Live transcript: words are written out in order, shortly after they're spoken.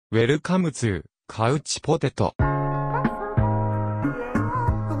Welcome to Couch Potato.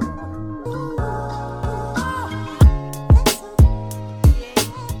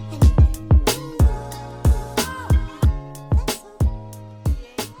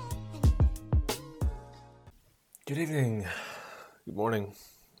 Good evening, good morning,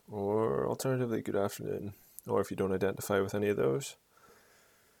 or alternatively good afternoon, or if you don't identify with any of those,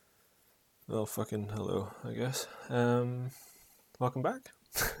 well, fucking hello, I guess. Welcome back.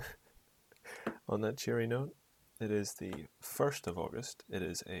 On that cheery note, it is the 1st of August. It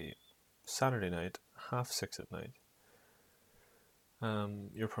is a Saturday night, 6:30 at night.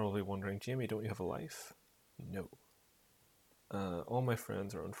 You're probably wondering, Jamie, don't you have a life? No. All my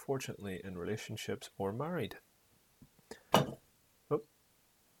friends are unfortunately in relationships or married. Oh,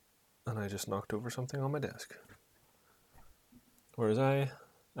 and I just knocked over something on my desk. Whereas I,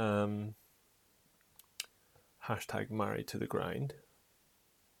 hashtag married to the grind,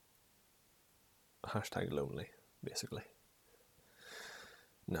 hashtag lonely, basically.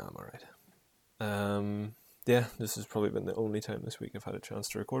 No, I'm alright. Yeah, this has probably been the only time this week I've had a chance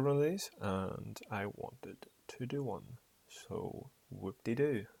to record one of these, and I wanted to do one. So,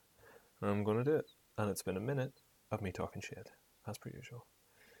 whoop-de-doo. I'm going to do it. And it's been a minute of me talking shit, as per usual.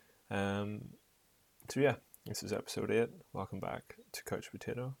 So yeah, this is episode 8. Welcome back to Couch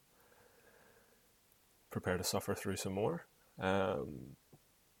Potato. Prepare to suffer through some more.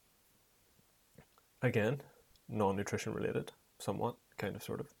 Again, non-nutrition related, somewhat, kind of,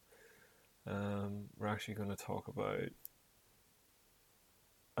 sort of. We're actually going to talk about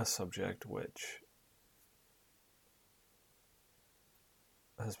a subject which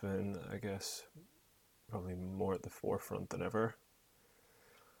has been, I guess, probably more at the forefront than ever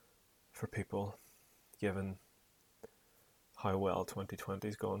for people, given how well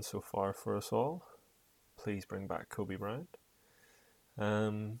 2020's gone so far for us all. Please bring back Kobe Bryant.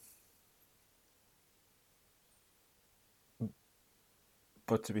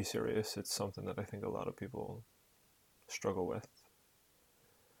 But to be serious, it's something that I think a lot of people struggle with.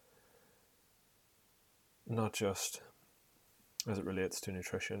 Not just as it relates to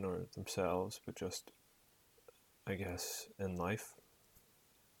nutrition or themselves, but just, I guess, in life.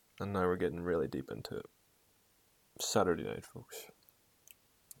 And now we're getting really deep into it. Saturday night, folks.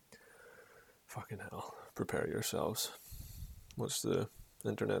 Fucking hell. Prepare yourselves. What's the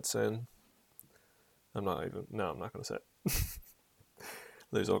internet saying? I'm not going to say it.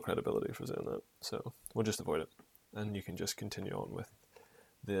 Lose all credibility for saying that. So we'll just avoid it. And you can just continue on with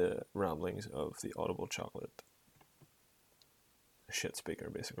the ramblings of the Audible Chocolate shit speaker,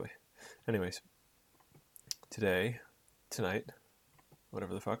 basically. Anyways, tonight,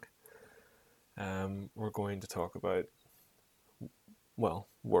 whatever the fuck, we're going to talk about, well,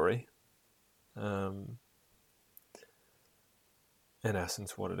 worry. In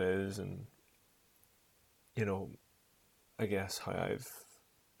essence, what it is, and, you know, I guess how I've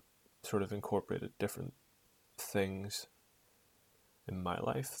sort of incorporated different things in my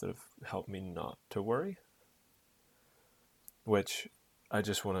life that have helped me not to worry. Which I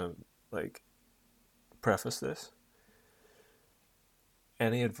just want to, preface this.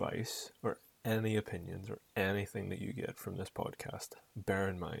 Any advice or any opinions or anything that you get from this podcast, bear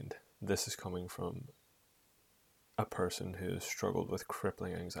in mind, this is coming from a person who has struggled with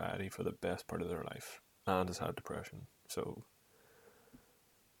crippling anxiety for the best part of their life and has had depression. So,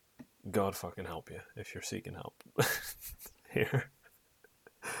 God fucking help you if you're seeking help here.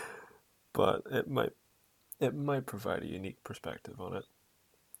 But it might provide a unique perspective on it.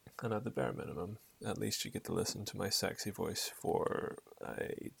 And at the bare minimum, at least you get to listen to my sexy voice for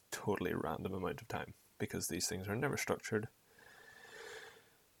a totally random amount of time, because these things are never structured.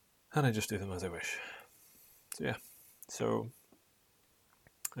 And I just do them as I wish. So yeah. So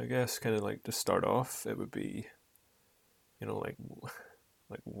I guess kind of like to start off, it would be, like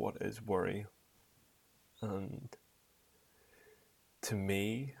what is worry? And to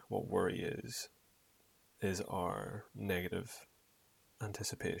me, what worry is our negative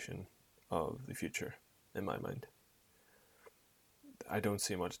anticipation of the future, in my mind. I don't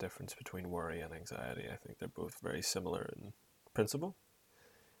see much difference between worry and anxiety. I think they're both very similar in principle,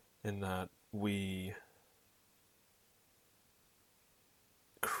 in that we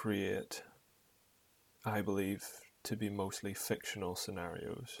create, I believe, to be mostly fictional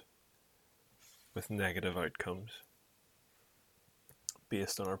scenarios with negative outcomes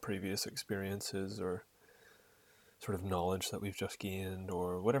based on our previous experiences or sort of knowledge that we've just gained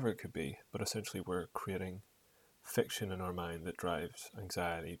or whatever it could be. But essentially we're creating fiction in our mind that drives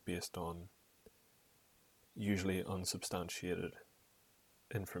anxiety based on usually unsubstantiated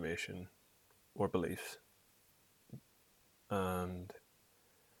information or beliefs. And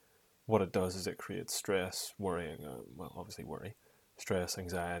what it does is it creates stress, worrying, obviously worry, stress,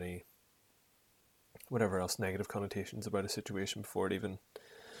 anxiety, whatever else negative connotations about a situation before it even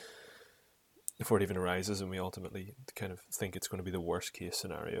arises, and we ultimately kind of think it's going to be the worst case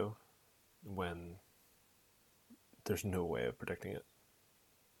scenario when there's no way of predicting it.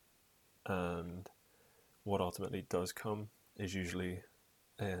 And what ultimately does come is usually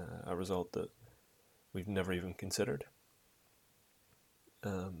a result that we've never even considered.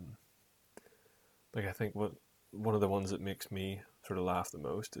 Like, I think one of the ones that makes me sort of laugh the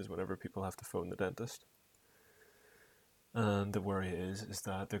most is whenever people have to phone the dentist. And the worry is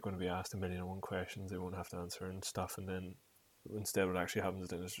that they're going to be asked 1,000,001 questions they won't have to answer and stuff, and then instead what actually happens,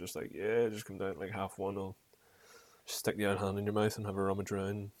 the dentist is just like, yeah, just come down like half one, I'll stick the out hand in your mouth and have a rummage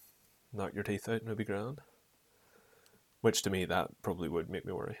around, knock your teeth out, and it'll be grand. Which to me, that probably would make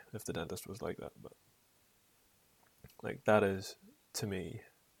me worry if the dentist was like that. But like, that is, to me,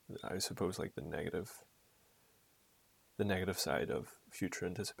 I suppose, like the negative side of future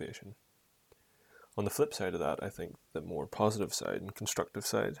anticipation. On the flip side of that, I think the more positive side and constructive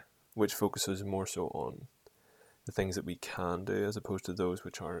side, which focuses more so on the things that we can do as opposed to those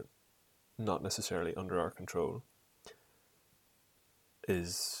which are not necessarily under our control,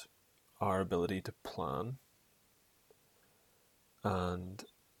 is our ability to plan. And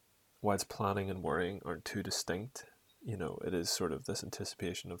whilst planning and worrying aren't too distinct, it is sort of this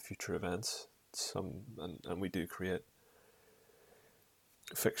anticipation of future events. And we do create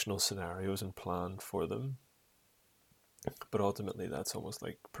fictional scenarios and plan for them, but ultimately that's almost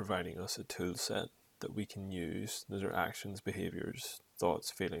like providing us a tool set that we can use. Those are actions, behaviors,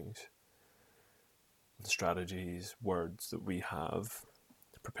 thoughts, feelings, strategies, words that we have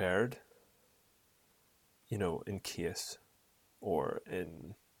prepared, in case, or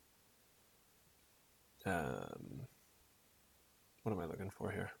in what am I looking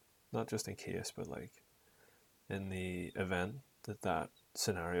for here? Not just in case, but like in the event that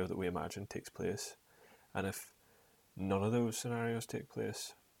scenario that we imagine takes place. And if none of those scenarios take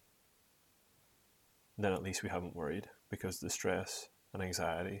place, then at least we haven't worried, because the stress and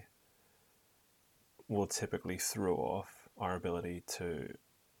anxiety will typically throw off our ability to,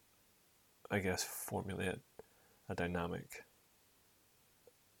 I guess, formulate a dynamic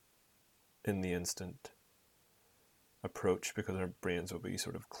in the instant approach, because our brains will be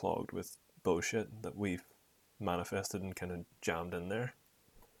sort of clogged with bullshit that we've manifested and kind of jammed in there.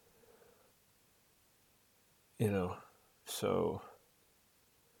 So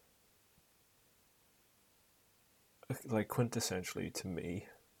like, quintessentially to me,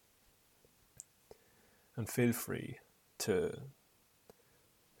 and feel free to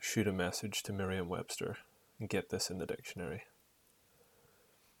shoot a message to Merriam-Webster and get this in the dictionary.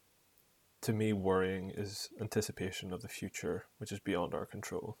 To me, worrying is anticipation of the future, which is beyond our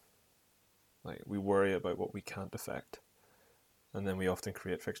control. Like, we worry about what we can't affect, and then we often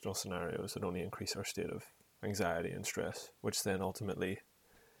create fictional scenarios that only increase our state of anxiety and stress, which then ultimately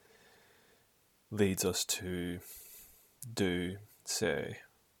leads us to do, say,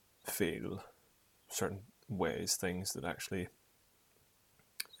 feel certain ways, things that actually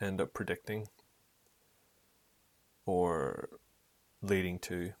end up predicting or leading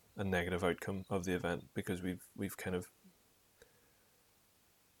to a negative outcome of the event, because we've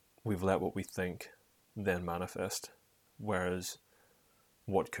let what we think then manifest, whereas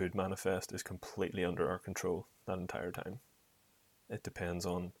what could manifest is completely under our control that entire time. It depends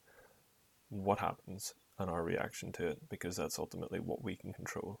on what happens and our reaction to it, because that's ultimately what we can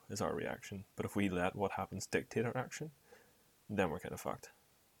control, is our reaction. But if we let what happens dictate our action, then we're kind of fucked.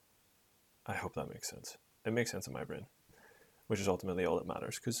 I hope that makes sense. It makes sense in my brain, which is ultimately all that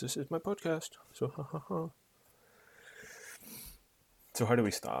matters, because this is my podcast. So ha ha ha. So how do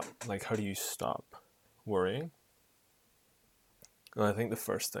we stop? Like, how do you stop worrying? Well, I think the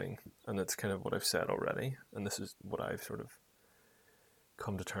first thing, and it's kind of what I've said already, and this is what I've sort of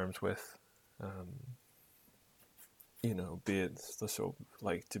come to terms with, be it so,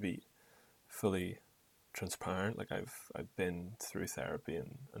 like, to be fully transparent, like I've been through therapy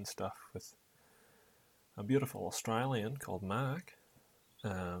and stuff with a beautiful Australian called Mac,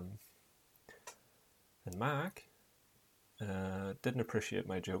 and Mac didn't appreciate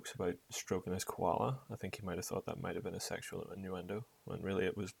my jokes about stroking his koala. I think he might have thought that might have been a sexual innuendo, when really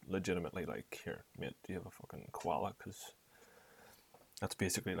it was legitimately like, here, mate, do you have a fucking koala? Because that's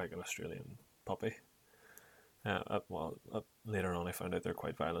basically like an Australian puppy. Later on I found out they're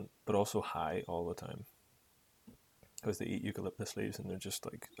quite violent, but also high all the time, because they eat eucalyptus leaves and they're just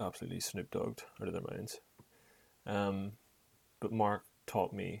like absolutely Snoop Dogged out of their minds. But Mark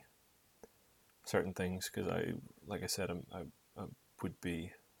taught me certain things, because I would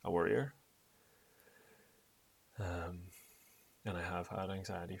be a worrier. And I have had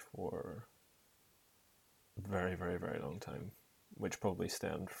anxiety for a very, very, very long time, which probably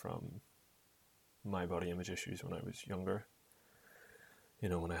stemmed from my body image issues when I was younger. You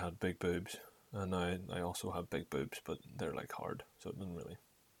know, when I had big boobs. And now I also have big boobs, but they're like hard, so it doesn't really...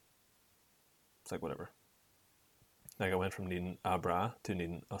 It's like whatever. Like I went from needing a bra to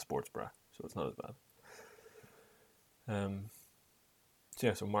needing a sports bra, so it's not as bad.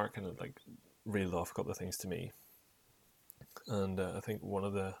 So Mark kind of like reeled off a couple of things to me. And I think one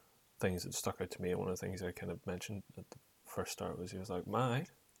of the things that stuck out to me, and one of the things I kind of mentioned at the first start, was he was like,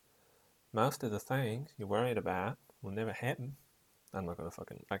 mate, most of the things you're worried about will never happen. I'm not going to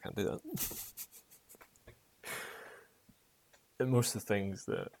I can't do that. And most of the things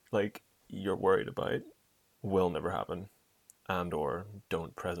that like you're worried about will never happen and or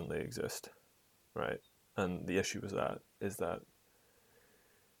don't presently exist, right? And the issue is that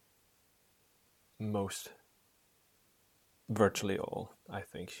virtually all, I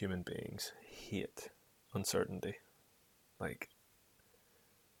think, human beings hate uncertainty. Like,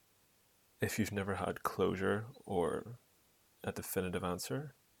 if you've never had closure or a definitive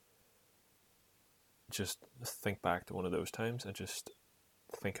answer, just think back to one of those times and just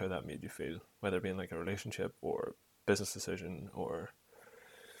think how that made you feel, whether it be in like a relationship or business decision or,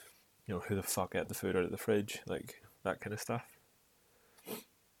 you know, who the fuck ate the food out of the fridge, like that kind of stuff.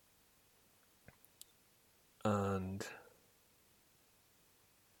 And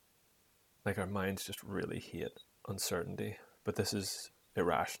like our minds just really hate uncertainty, but this is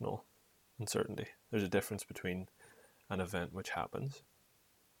irrational uncertainty. There's a difference between an event which happens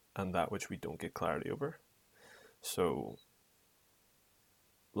and that which we don't get clarity over. So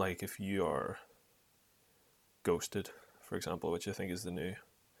like if you are ghosted, for example, which I think is the new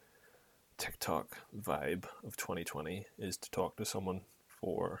TikTok vibe of 2020, is to talk to someone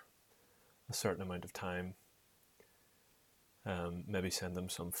for a certain amount of time, maybe send them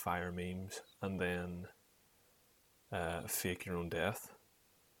some fire memes, and then fake your own death.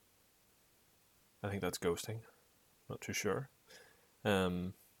 I think that's ghosting. Not too sure.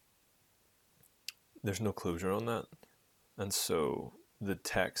 There's no closure on that. And so the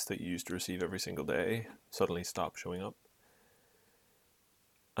text that you used to receive every single day suddenly stops showing up.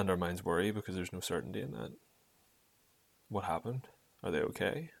 And our minds worry because there's no certainty in that. What happened? Are they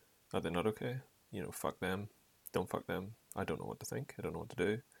okay? Are they not okay? You know, fuck them. Don't fuck them. I don't know what to think. I don't know what to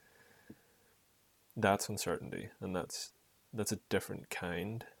do. That's uncertainty. And that's a different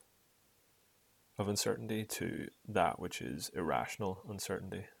kind of uncertainty to that which is irrational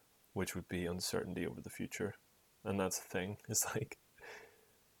uncertainty, which would be uncertainty over the future. And that's the thing. It's like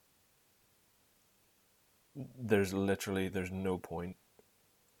there's no point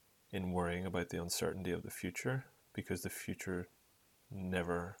in worrying about the uncertainty of the future, because the future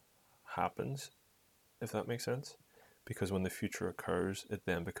never happens, if that makes sense. Because when the future occurs, it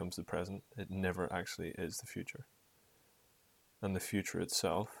then becomes the present. It never actually is the future. And the future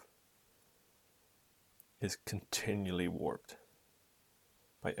itself is continually warped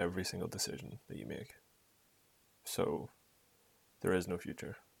by every single decision that you make. So there is no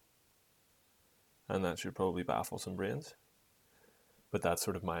future. And that should probably baffle some brains. But that's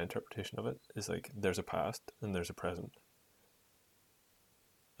sort of my interpretation of it, is like there's a past and there's a present.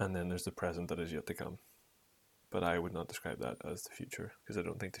 And then there's the present that is yet to come. But I would not describe that as the future, because I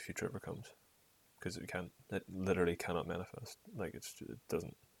don't think the future ever comes. Because it literally cannot manifest. Like it's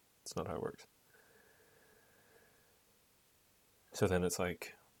not how it works. So then it's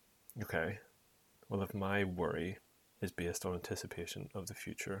like, okay, well, if my worry is based on anticipation of the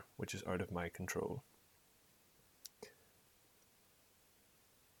future, which is out of my control,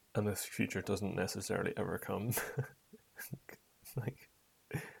 and the future doesn't necessarily ever come, like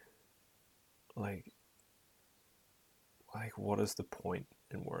what is the point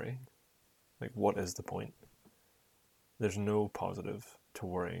in worrying? Like, what is the point? There's no positive to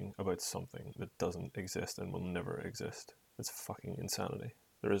worrying about something that doesn't exist and will never exist. It's fucking insanity.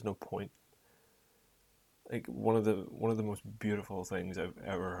 There is no point. Like, one of the most beautiful things I've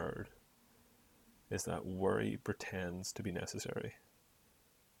ever heard is that worry pretends to be necessary,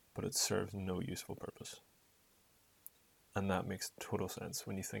 but it serves no useful purpose. And that makes total sense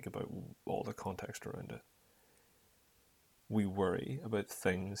when you think about all the context around it. We worry about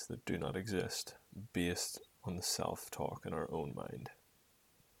things that do not exist based on the self-talk in our own mind.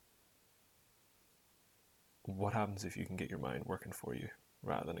 What happens if you can get your mind working for you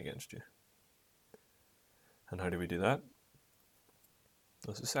rather than against you? And how do we do that?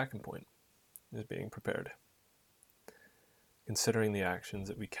 That's the second point, is being prepared. Considering the actions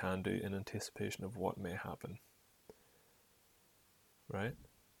that we can do in anticipation of what may happen. Right?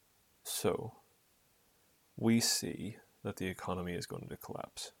 So we see that the economy is going to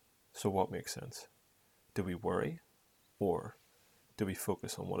collapse. So what makes sense? Do we worry, or do we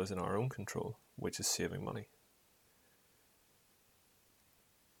focus on what is in our own control, which is saving money?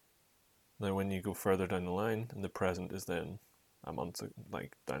 Now, when you go further down the line, and the present is then a month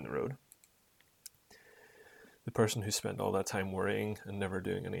down the road, the person who spent all that time worrying and never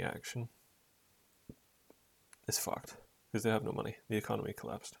doing any action is fucked because they have no money. The economy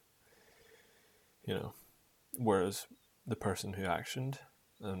collapsed. Whereas the person who actioned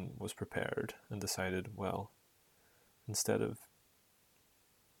and was prepared and decided, well, instead of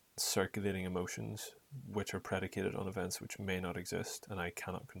circulating emotions which are predicated on events which may not exist and I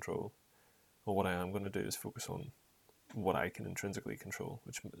cannot control, well, what I am going to do is focus on what I can intrinsically control,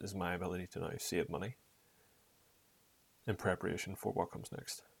 which is my ability to now save money in preparation for what comes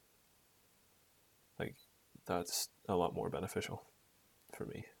next. That's a lot more beneficial for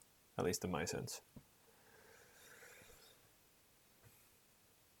me, at least in my sense.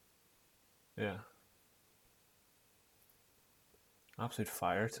 Yeah. Absolute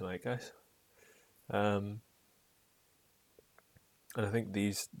fire tonight, guys. And I think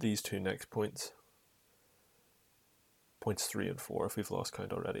these two next points 3 and 4, if we've lost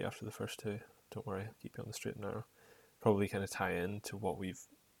count already after the first two, don't worry, I'll keep you on the straight and narrow, probably kind of tie into what we've,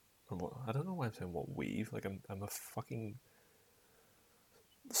 I don't know why I'm saying what we've, I'm a fucking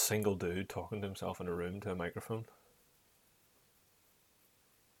single dude talking to himself in a room to a microphone,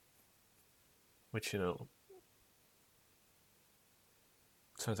 which,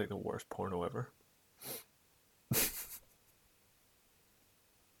 sounds like the worst porno ever.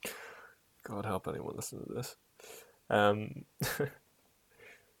 God help anyone listening to this. The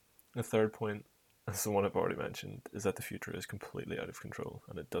third point, that's the one I've already mentioned, is that the future is completely out of control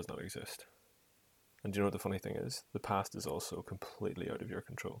and it does not exist. And do you know what the funny thing is? The past is also completely out of your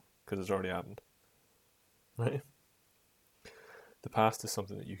control because it's already happened. Right? The past is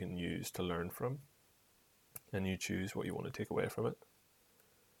something that you can use to learn from, and you choose what you want to take away from it.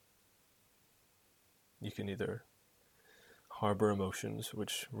 You can either harbor emotions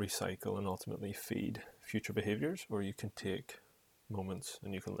which recycle and ultimately feed future behaviors, or you can take moments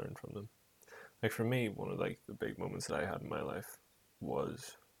and you can learn from them. Like for me, one of the big moments that I had in my life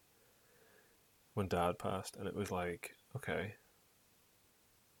was when Dad passed, and it was like, okay,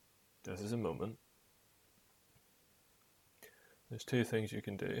 this is a moment. There's two things you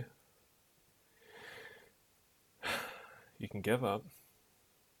can do. You can give up,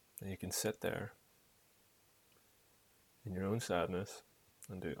 and you can sit there in your own sadness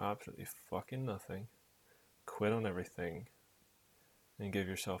and do absolutely fucking nothing, quit on everything, and give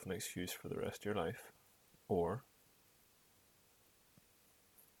yourself an excuse for the rest of your life. Or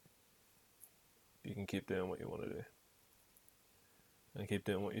you can keep doing what you want to do and keep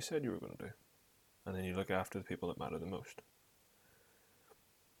doing what you said you were going to do, and then you look after the people that matter the most.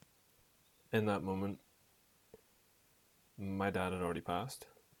 In that moment, my dad had already passed.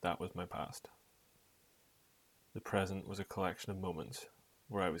 That was my past. The present was a collection of moments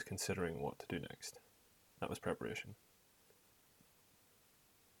where I was considering what to do next. That was preparation.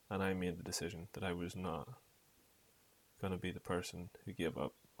 And I made the decision that I was not going to be the person who gave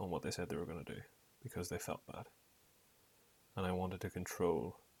up on what they said they were going to do because they felt bad. And I wanted to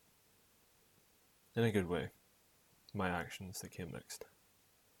control, in a good way, my actions that came next.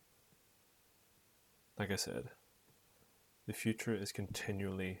 Like I said, the future is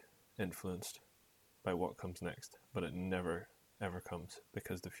continually influenced by what comes next, but it never, ever comes,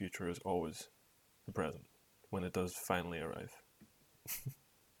 because the future is always the present when it does finally arrive.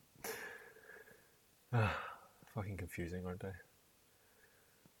 Fucking confusing, aren't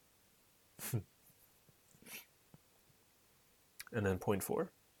they? And then point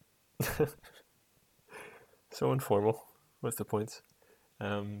 4. So informal with the points.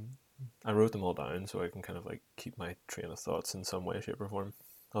 I wrote them all down so I can kind of keep my train of thoughts in some way, shape or form.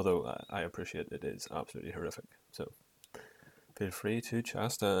 Although I appreciate it is absolutely horrific. So feel free to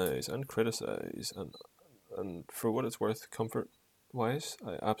chastise and criticize, and for what it's worth, comfort wise,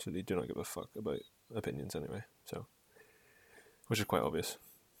 I absolutely do not give a fuck about opinions anyway. So, which is quite obvious.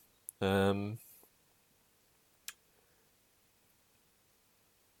 Our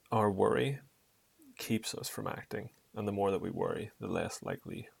worry keeps us from acting, and the more that we worry, the less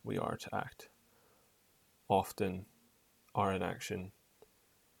likely we are to act. Often, our inaction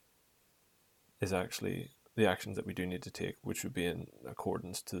is actually the actions that we do need to take, which would be in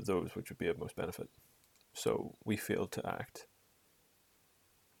accordance to those which would be of most benefit. So we fail to act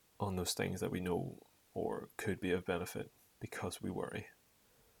on those things that we know or could be of benefit because we worry.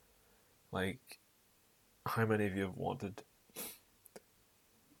 How many of you have wanted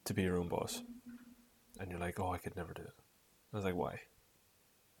to be your own boss. And you're like, oh, I could never do it. I was like, why?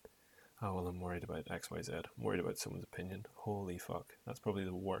 Oh, well, I'm worried about X, Y, Z. I'm worried about someone's opinion. Holy fuck. That's probably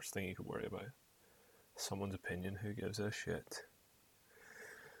the worst thing you could worry about. Someone's opinion, who gives a shit?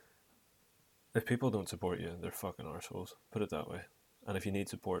 If people don't support you, they're fucking arseholes. Put it that way. And if you need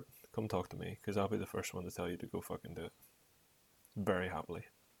support, come talk to me, because I'll be the first one to tell you to go fucking do it. Very happily.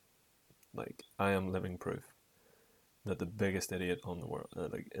 Like, I am living proof that the biggest idiot on the world,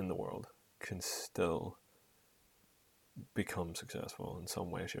 in the world, can still become successful in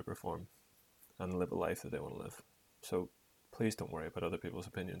some way, shape, or form, and live a life that they want to live. So please don't worry about other people's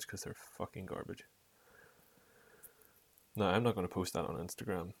opinions, because they're fucking garbage. Now, I'm not going to post that on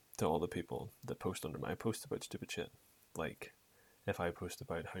Instagram to all the people that post under my post about stupid shit. Like, if I post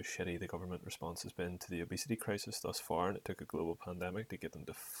about how shitty the government response has been to the obesity crisis thus far, and it took a global pandemic to get them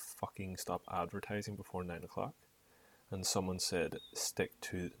to fucking stop advertising before 9 o'clock, and someone said, stick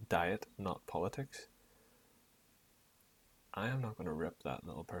to diet, not politics, I am not going to rip that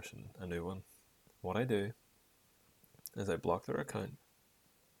little person a new one. What I do is I block their account,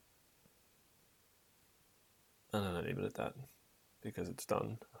 and then I leave it at that, because it's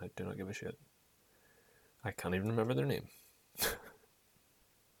done. I do not give a shit. I can't even remember their name.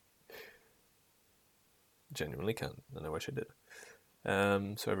 Genuinely can't, and I wish I did.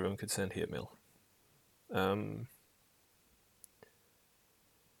 So everyone could send hate mail.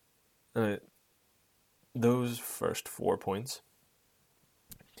 Those first 4 points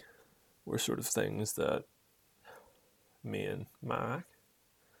were sort of things that me and Mark,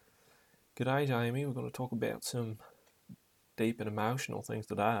 g'day Jamie, we're going to talk about some deep and emotional things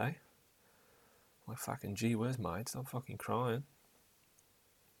today. Like, fucking gee whiz, mate, stop fucking crying.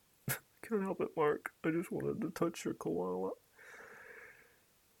 Can't help it, Mark. I just wanted to touch your koala.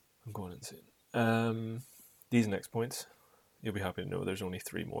 I'm going insane. These next points, you'll be happy to know there's only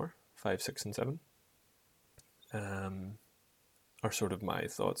 3 more. 5, 6, and 7. Are sort of my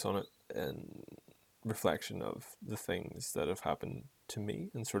thoughts on it and reflection of the things that have happened to me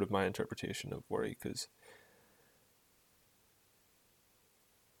and sort of my interpretation of worry, because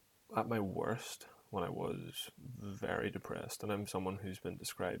at my worst, when I was very depressed, and I'm someone who's been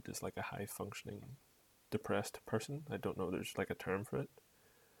described as like a high-functioning depressed person. I don't know, there's like a term for it.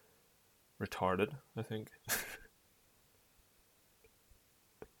 Retarded, I think.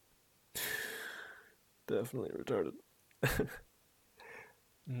 Definitely retarded.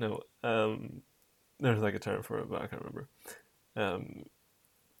 No, there's like a term for it, but I can't remember.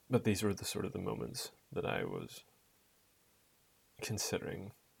 But these were the sort of the moments that I was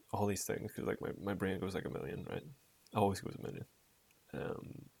considering all these things, because like my brain goes like a million, right? Always goes a million.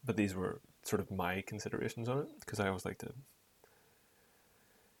 But these were sort of my considerations on it, because I always like to,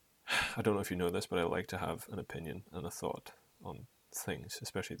 I don't know if you know this, but I like to have an opinion and a thought on things,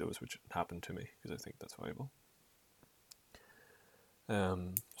 especially those which happen to me, because I think that's valuable.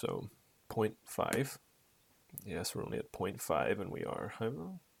 So, point 5. Yes, we're only at point 5, and we are, how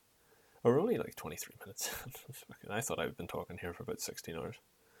long? Oh, we're only like 23 minutes. I thought I'd been talking here for about 16 hours.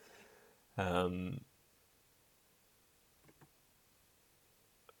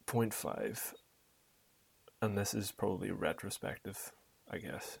 Point 5, and this is probably retrospective, I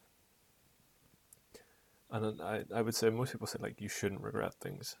guess. And I would say most people say, like, you shouldn't regret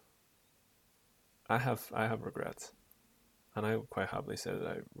things. I have regrets, and I would quite happily say that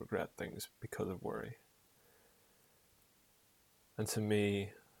I regret things because of worry. And to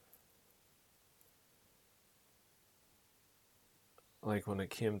me, like, when it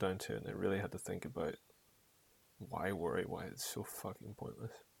came down to it, and I really had to think about why worry, why it's so fucking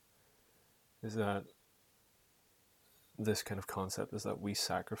pointless, is that this kind of concept is that we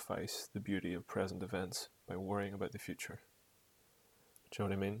sacrifice the beauty of present events by worrying about the future. Do you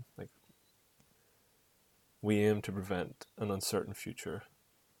know what I mean? Like, we aim to prevent an uncertain future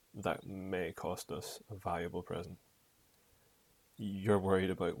that may cost us a valuable present. You're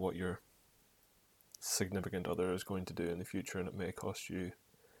worried about what your significant other is going to do in the future, and it may cost you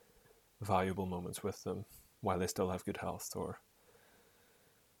valuable moments with them while they still have good health, or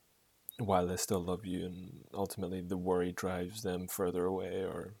while they still love you, and ultimately the worry drives them further away,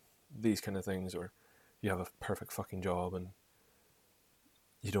 or these kind of things. Or you have a perfect fucking job and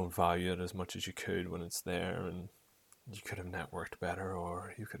you don't value it as much as you could when it's there, and you could have networked better,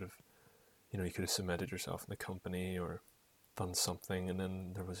 or you could have, you could have cemented yourself in the company or done something, and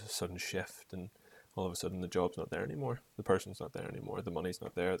then there was a sudden shift, and all of a sudden the job's not there anymore, the person's not there anymore, the money's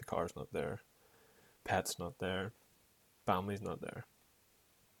not there, the car's not there, pet's not there, family's not there.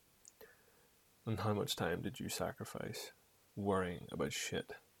 And how much time did you sacrifice worrying about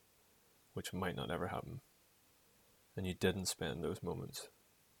shit which might not ever happen? And you didn't spend those moments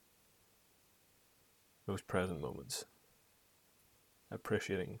those present moments,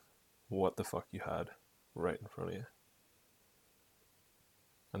 appreciating what the fuck you had right in front of you.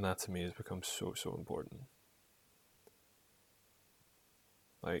 And that to me has become so, so important.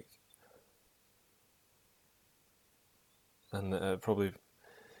 Like, and probably,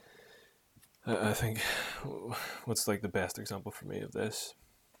 I think what's like the best example for me of this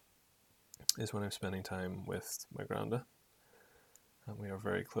is when I'm spending time with my granda, and we are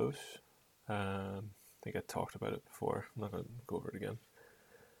very close. I think I talked about it before. I'm not going to go over it again.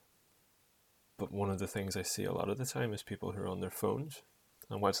 But one of the things I see a lot of the time is people who are on their phones.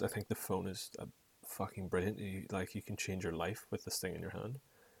 And whilst I think the phone is fucking brilliant, you can change your life with this thing in your hand,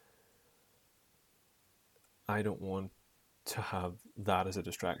 I don't want to have that as a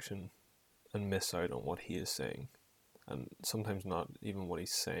distraction and miss out on what he is saying. And sometimes not even what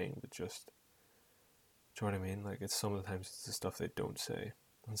he's saying, but just, do you know what I mean? Like, it's some of the times it's the stuff they don't say.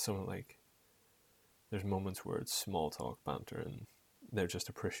 And some, like, there's moments where it's small talk, banter, and they're just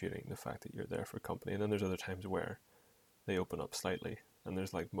appreciating the fact that you're there for company. And then there's other times where they open up slightly, and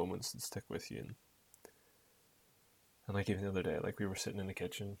there's like moments that stick with you. And like even the other day, like we were sitting in the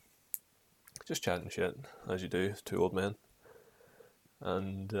kitchen, just chatting shit, as you do, two old men.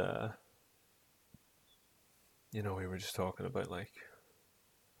 And, we were just talking about like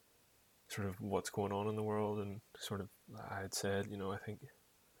sort of what's going on in the world, and sort of, I had said, I think,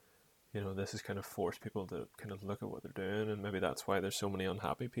 this has kind of forced people to kind of look at what they're doing, and maybe that's why there's so many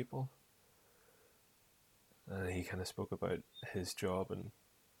unhappy people. And he kind of spoke about his job and,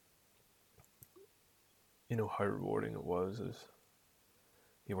 how rewarding it was. As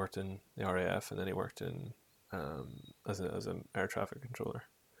he worked in the RAF, and then he worked in as an air traffic controller,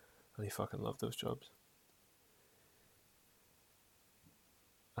 and he fucking loved those jobs.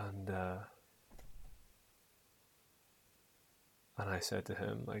 And I said to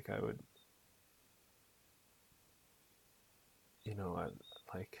him, like, I would,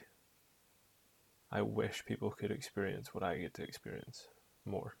 I wish people could experience what I get to experience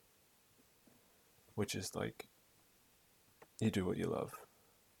more, which is like, you do what you love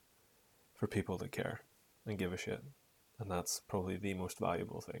for people that care and give a shit. And that's probably the most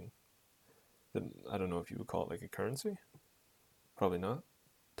valuable thing. That, I don't know if you would call it like a currency. Probably not.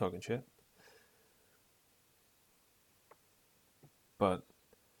 Talking shit. But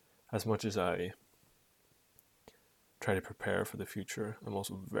as much as I try to prepare for the future, I'm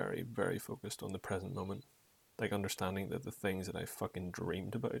also very, very focused on the present moment. Like, understanding that the things that I fucking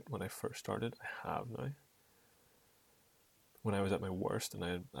dreamed about when I first started, I have now. When I was at my worst, and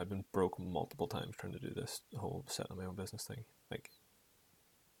I've been broke multiple times trying to do this whole set on my own business thing. Like,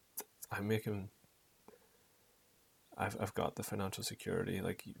 I've got the financial security.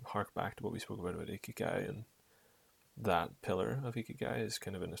 Like, you hark back to what we spoke about Ikigai, and that pillar of Ikigai is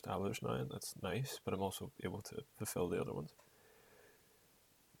kind of been established now, and that's nice, but I'm also able to fulfill the other ones.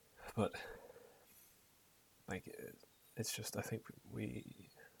 But, like, it's just, I think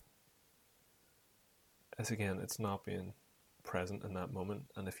it's not being present in that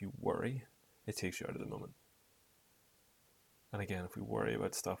moment, and if you worry, it takes you out of the moment. And again, if we worry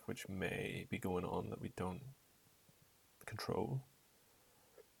about stuff which may be going on that we don't control,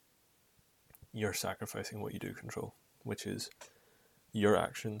 you're sacrificing what you do control, which is your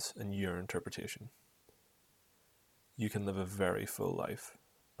actions and your interpretation. You can live a very full life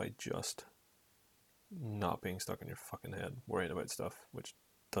by just not being stuck in your fucking head worrying about stuff which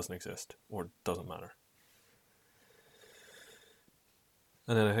doesn't exist or doesn't matter.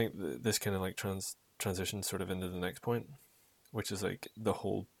 And then I think this kind of like transitions sort of into the next point, which is like the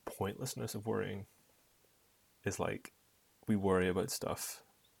whole pointlessness of worrying is like, we worry about stuff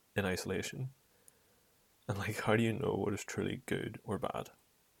in isolation. And like, how do you know what is truly good or bad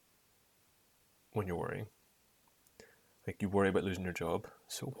when you're worrying? Like, you worry about losing your job.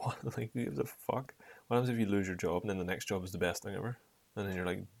 So what? Like, who gives a fuck? What happens if you lose your job and then the next job is the best thing ever? And then you're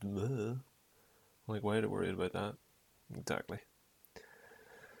like, bleh. Like, why are you worried about that? Exactly.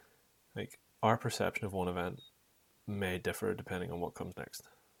 Like, our perception of one event may differ depending on what comes next,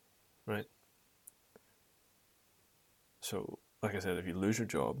 right? So, like I said, if you lose your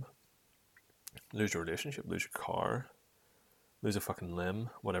job, lose your relationship, lose your car, lose a fucking limb,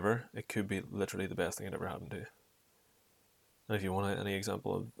 whatever, it could be literally the best thing that ever happened to you. And if you want any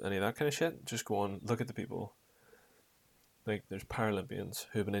example of any of that kind of shit, just go on, look at the people. Like, there's Paralympians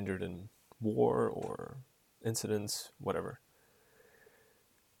who have been injured in war or incidents, whatever.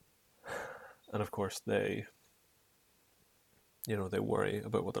 And of course, they worry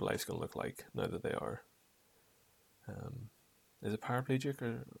about what their life's going to look like now that they are, is it paraplegic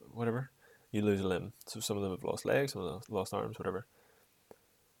or whatever? You lose a limb. So some of them have lost legs, some of them have lost arms, whatever.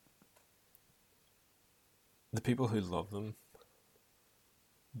 the people who love them,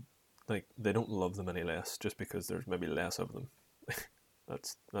 like, they don't love them any less just because there's maybe less of them.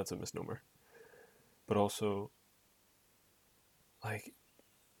 That's a misnomer. But also, like,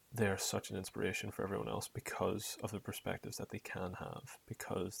 they're such an inspiration for everyone else because of the perspectives that they can have,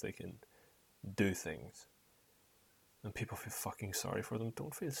 because they can do things. And people feel fucking sorry for them.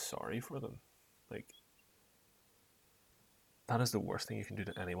 Don't feel sorry for them. Like, that is the worst thing you can do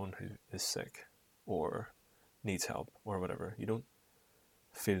to anyone who is sick or needs help or whatever. You don't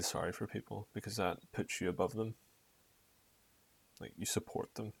feel sorry for people because that puts you above them. Like, you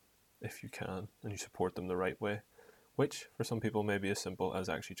support them if you can, and you support them the right way, which for some people may be as simple as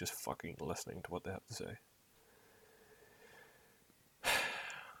actually just fucking listening to what they have to say.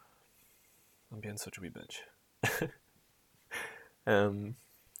 I'm being such a wee bitch. So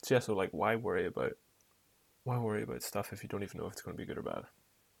yeah, so like, why worry about stuff if you don't even know if it's going to be good or bad?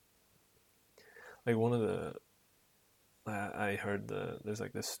 Like, one of the I heard there's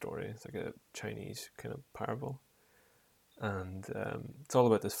like this story. It's like a Chinese kind of parable, and it's all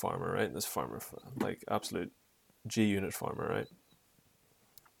about this farmer, right? This farmer, like, absolute G unit farmer, right?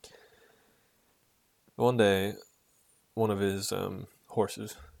 One day, one of his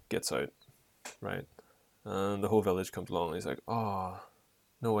horses gets out, right? And the whole village comes along and he's like, "Oh,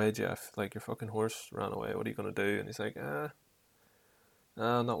 no way, Jeff. Like, your fucking horse ran away. What are you going to do?" And he's like,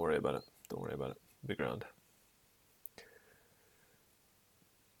 not worry about it. Don't worry about it. It'll be grand.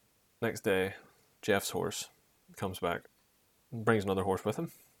 Next day, Jeff's horse comes back and brings another horse with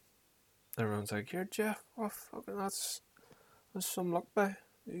him. Everyone's like, "Here, Jeff. Oh, fucking, that's some luck, by.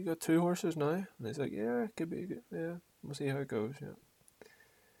 You got 2 horses now." And he's like, "Yeah, it could be good. Yeah, we'll see how it goes. Yeah.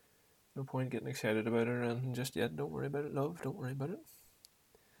 No point getting excited about it or anything just yet. Don't worry about it, love. Don't worry about it.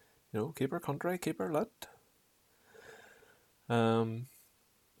 You know, keep her country, keep her lit."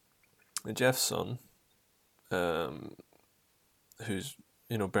 Jeff's son, who's,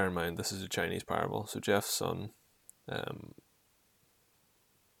 bear in mind this is a Chinese parable, so Jeff's son,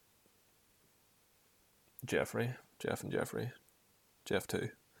 Jeff and Jeffrey, Jeff 2.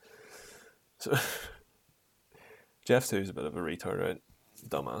 So Jeff 2 is a bit of a retard, right?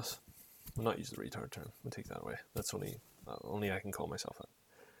 Dumbass. I'll not use the retard term. I'll take that away. That's only I can call myself that.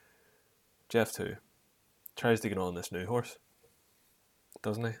 Jeff 2 tries to get on this new horse,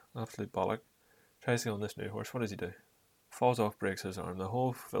 doesn't he? Absolute bollock. Tries to get on this new horse. What does he do? Falls off, breaks his arm. The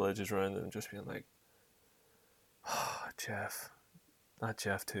whole village is around him, just being like, "Oh, Jeff, that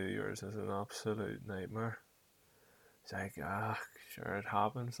Jeff 2 of yours is an absolute nightmare." He's like, sure, it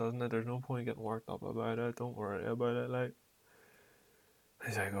happens, doesn't it? There's no point getting worked up about it. Don't worry about it, like.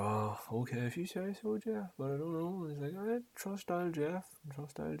 He's like, "Oh, okay, if you say so, Jeff, but I don't know." He's like, "Alright, trust style Jeff.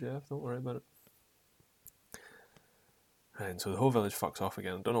 Don't worry about it." And so the whole village fucks off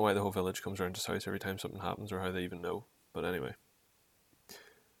again. Don't know why the whole village comes around his house every time something happens or how they even know. But anyway.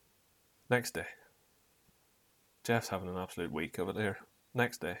 Next day. Jeff's having an absolute week of it here.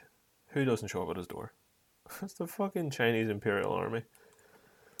 Next day. Who doesn't show up at his door? It's the fucking Chinese Imperial Army.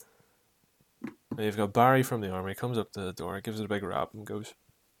 And you've got Barry from the army, comes up to the door, gives it a big rap and goes,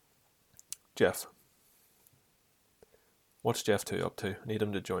 "Jeff, what's Jeff 2 up to? I need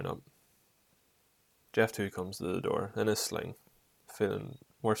him to join up." Jeff 2 comes to the door in his sling, feeling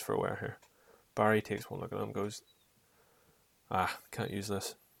worse for wear here. Barry takes one look at him and goes, can't use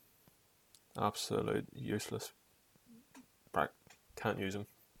this. Absolute useless. Can't use him.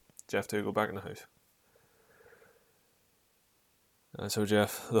 Jeff 2, go back in the house. And so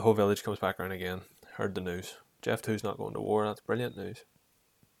Jeff, the whole village comes back around again, heard the news. Jeff 2's not going to war, that's brilliant news.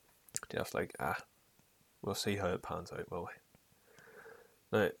 Jeff's like, we'll see how it pans out, will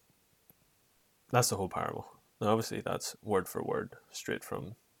we? Now, that's the whole parable. Now, obviously, that's word for word, straight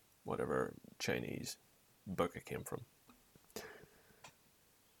from whatever Chinese book it came from.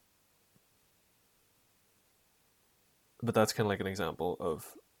 But that's kind of like an example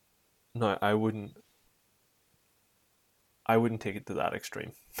of, no, I wouldn't take it to that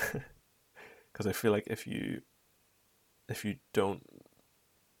extreme. Because I feel like if you don't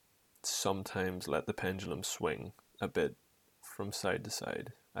sometimes let the pendulum swing a bit from side to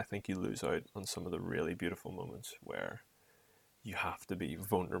side, I think you lose out on some of the really beautiful moments where you have to be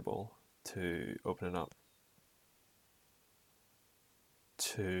vulnerable to opening up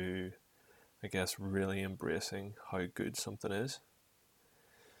to, I guess, really embracing how good something is.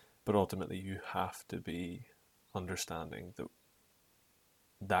 But ultimately you have to be understanding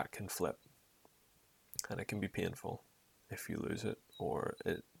that can flip, and it can be painful if you lose it or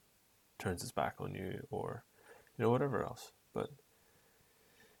it turns its back on you, or whatever else. But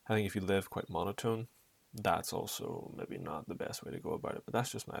I think if you live quite monotone, that's also maybe not the best way to go about it. But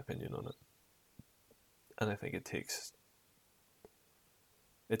that's just my opinion on it. And I think it's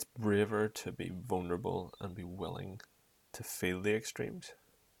braver to be vulnerable and be willing to feel the extremes,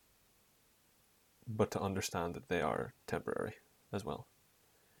 but to understand that they are temporary as well.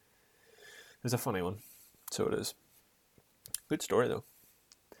 It's a funny one, so it is. Good story though.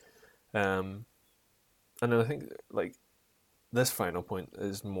 And then I think like this final point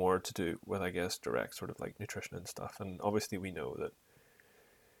is more to do with, I guess, direct sort of like nutrition and stuff. And obviously we know that,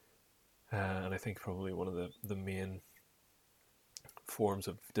 and I think probably one of the main forms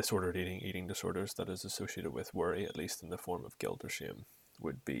of disordered eating disorders that is associated with worry, at least in the form of guilt or shame,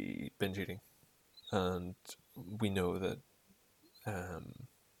 would be binge eating. And we know that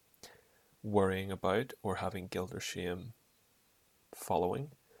worrying about or having guilt or shame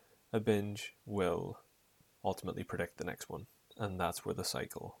following a binge will ultimately predict the next one. And that's where the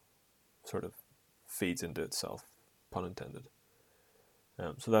cycle sort of feeds into itself, pun intended.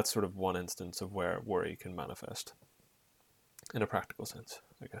 So that's sort of one instance of where worry can manifest in a practical sense,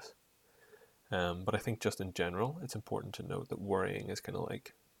 I guess. But I think just in general, it's important to note that worrying is kind of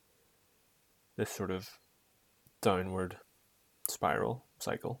like this sort of downward spiral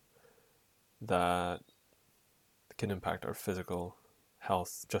cycle that can impact our physical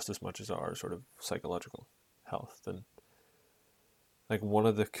health just as much as our sort of psychological health. And like one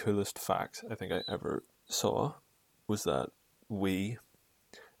of the coolest facts I think I ever saw was that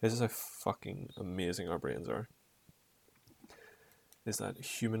this is how fucking amazing our brains are, is that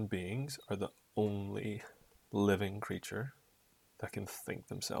human beings are the only living creature that can think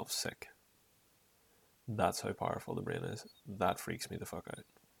themselves sick. That's how powerful the brain is. That freaks me the fuck out.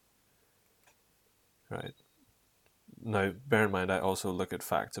 Right. Now, bear in mind, I also look at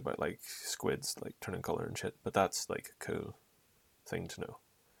facts about like squids like turning color and shit, but that's like a cool thing to know.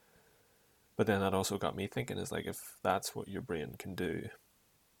 But then that also got me thinking, is like, if that's what your brain can do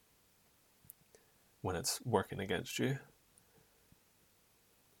when it's working against you,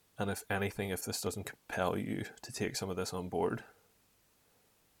 and if anything, if this doesn't compel you to take some of this on board,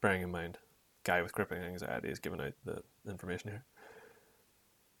 bearing in mind, guy with crippling anxiety is giving out the information here,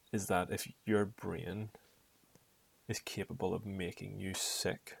 is that if your brain is capable of making you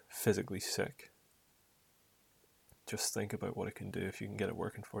sick, physically sick, just think about what it can do if you can get it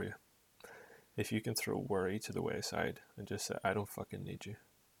working for you. If you can throw worry to the wayside and just say, I don't fucking need you.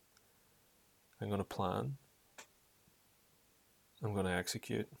 I'm going to plan. I'm going to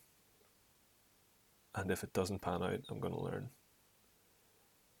execute. And if it doesn't pan out, I'm going to learn.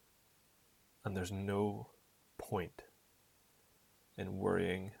 And there's no point in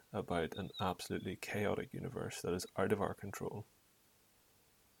worrying about an absolutely chaotic universe that is out of our control,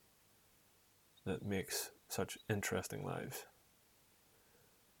 that makes such interesting lives.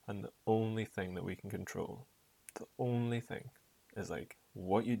 And the only thing that we can control, the only thing, is like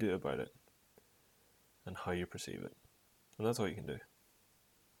what you do about it and how you perceive it. And that's all you can do.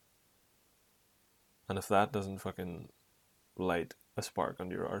 And if that doesn't fucking light a spark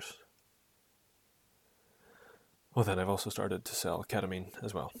under your arse, well, then I've also started to sell ketamine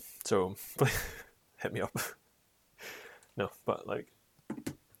as well. So hit me up. No, but like,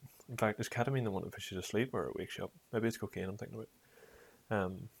 in fact, is ketamine the one that puts you to sleep or it wakes you up? Maybe it's cocaine I'm thinking about.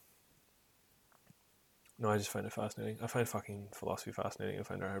 No, I just find it fascinating. I find fucking philosophy fascinating. I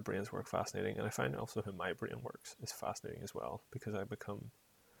find how our brains work fascinating. And I find also how my brain works is fascinating as well, because I become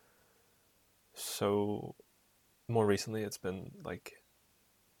so, more recently it's been like,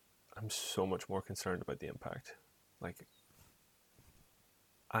 I'm so much more concerned about the impact. Like,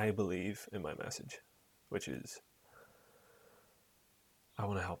 I believe in my message, which is, I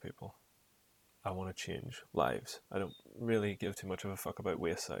want to help people. I want to change lives. I don't really give too much of a fuck about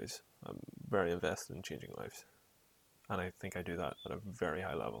waist size. I'm very invested in changing lives. And I think I do that at a very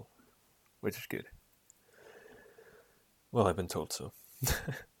high level, which is good. Well, I've been told so.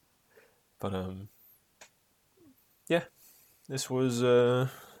 But, yeah, this was a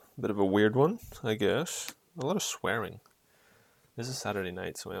bit of a weird one, I guess. A lot of swearing. This is Saturday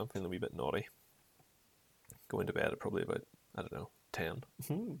night, so I'm feeling a wee bit naughty. Going to bed at probably about, I don't know, 10.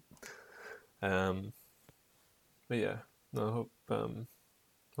 But yeah, no, I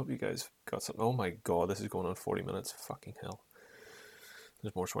hope you guys got something. Oh my god, this is going on 40 minutes. Fucking hell.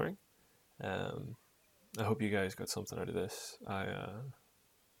 There's more swearing. I hope you guys got something out of this. I'd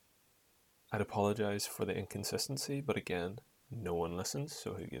apologize for the inconsistency, but again, no one listens,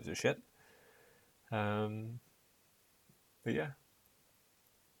 so who gives a shit? But yeah,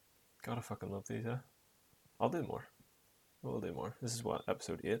 gotta fucking love these, huh? I'll do more. We'll do more. This is what,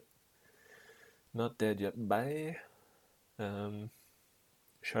 episode 8? Not dead yet. Bye.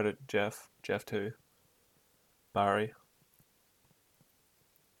 Shout out Jeff 2, Barry,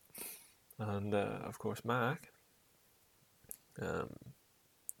 And of course Mac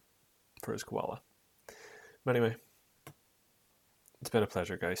for his koala. But anyway, it's been a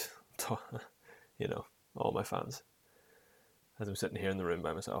pleasure, guys. You know, all my fans. As I'm sitting here in the room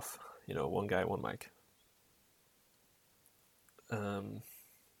by myself, you know, one guy, one mic. I'm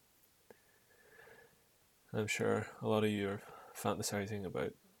sure a lot of you are fantasizing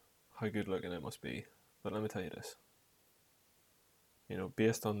about how good looking it must be, but let me tell you this. You know,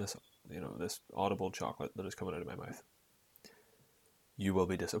 based on this, you know, this audible chocolate that is coming out of my mouth, you will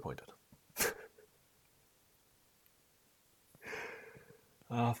be disappointed.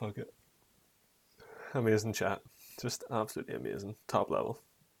 Ah, fuck it. Amazing chat. Just absolutely amazing. Top level.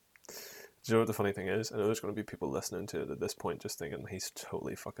 Do you know what the funny thing is? I know there's going to be people listening to it at this point just thinking he's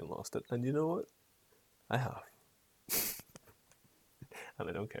totally fucking lost it. And you know what? I have. And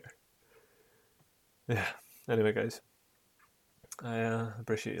I don't care. Yeah. Anyway, guys, I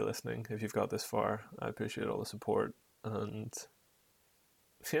appreciate you listening. If you've got this far, I appreciate all the support. And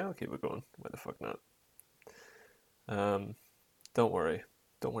yeah, I'll keep it going. Why the fuck not? Don't worry.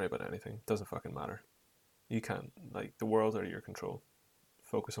 Don't worry about anything. It doesn't fucking matter. You can't, like, the world's out of your control.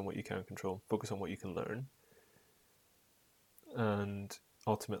 Focus on what you can control. Focus on what you can learn. And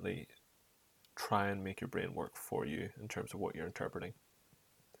ultimately, try and make your brain work for you in terms of what you're interpreting.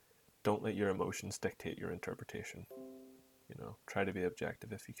 Don't let your emotions dictate your interpretation. You know, try to be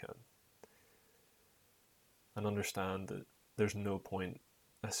objective if you can. And understand that there's no point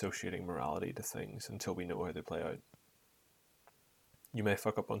associating morality to things until we know how they play out. You may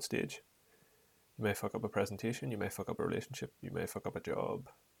fuck up on stage. You may fuck up a presentation. You may fuck up a relationship. You may fuck up a job.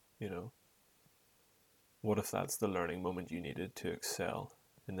 You know. What if that's the learning moment you needed to excel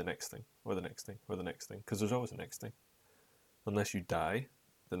in the next thing, or the next thing, or the next thing? Because there's always a next thing. Unless you die,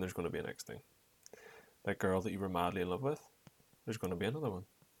 then there's going to be a next thing. That girl that you were madly in love with, there's going to be another one.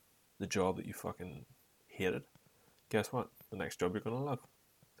 The job that you fucking hated, guess what? The next job you're going to love.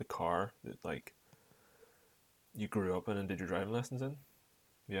 The car that, like, you grew up in and did your driving lessons in.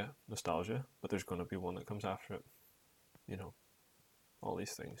 Yeah, nostalgia. But there's going to be one that comes after it. You know, all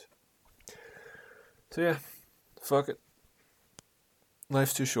these things. So yeah, fuck it.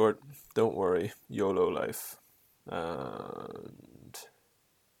 Life's too short. Don't worry. YOLO life. And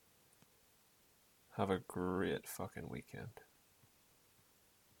have a great fucking weekend.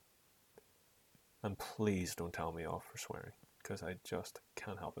 And please don't tell me off for swearing, because I just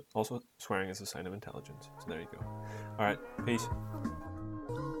can't help it. Also, swearing is a sign of intelligence. So there you go. Alright, peace.